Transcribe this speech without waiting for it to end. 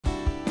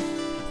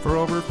For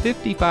over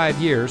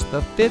 55 years, the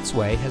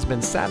Fitzway has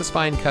been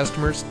satisfying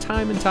customers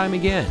time and time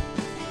again.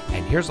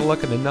 And here's a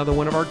look at another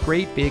one of our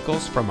great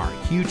vehicles from our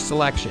huge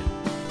selection.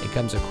 It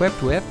comes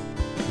equipped with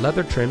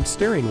leather-trimmed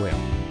steering wheel,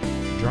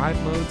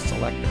 drive mode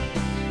selector,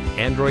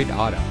 Android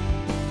Auto,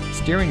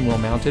 steering wheel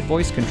mounted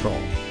voice control,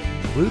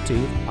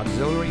 Bluetooth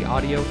auxiliary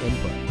audio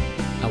input,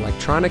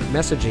 electronic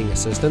messaging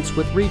assistance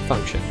with read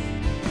function,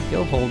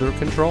 hill holder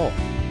control,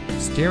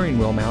 steering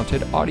wheel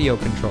mounted audio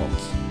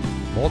controls,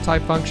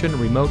 multifunction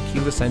remote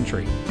keyless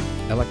entry,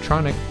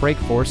 electronic brake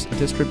force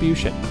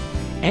distribution,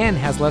 and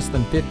has less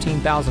than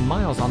 15,000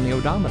 miles on the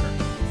odometer.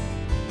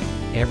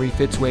 Every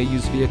Fitzway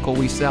used vehicle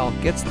we sell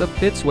gets the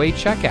Fitzway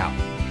checkout.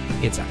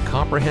 It's a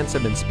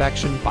comprehensive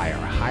inspection by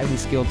our highly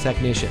skilled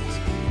technicians,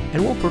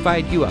 and we'll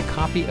provide you a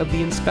copy of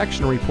the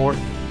inspection report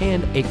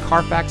and a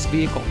Carfax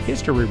vehicle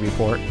history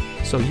report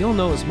so you'll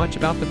know as much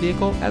about the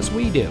vehicle as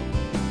we do.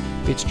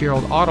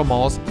 Fitzgerald Auto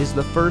Malls is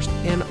the first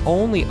and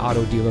only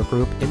auto dealer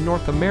group in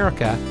North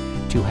America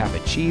to have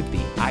achieved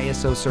the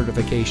ISO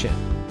certification,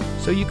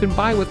 so you can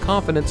buy with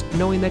confidence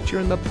knowing that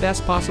you're in the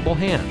best possible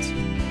hands.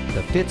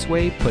 The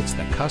Fitzway puts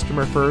the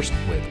customer first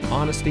with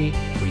honesty,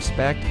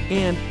 respect,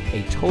 and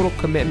a total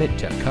commitment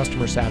to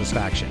customer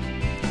satisfaction.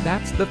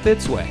 That's the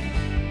Fitzway.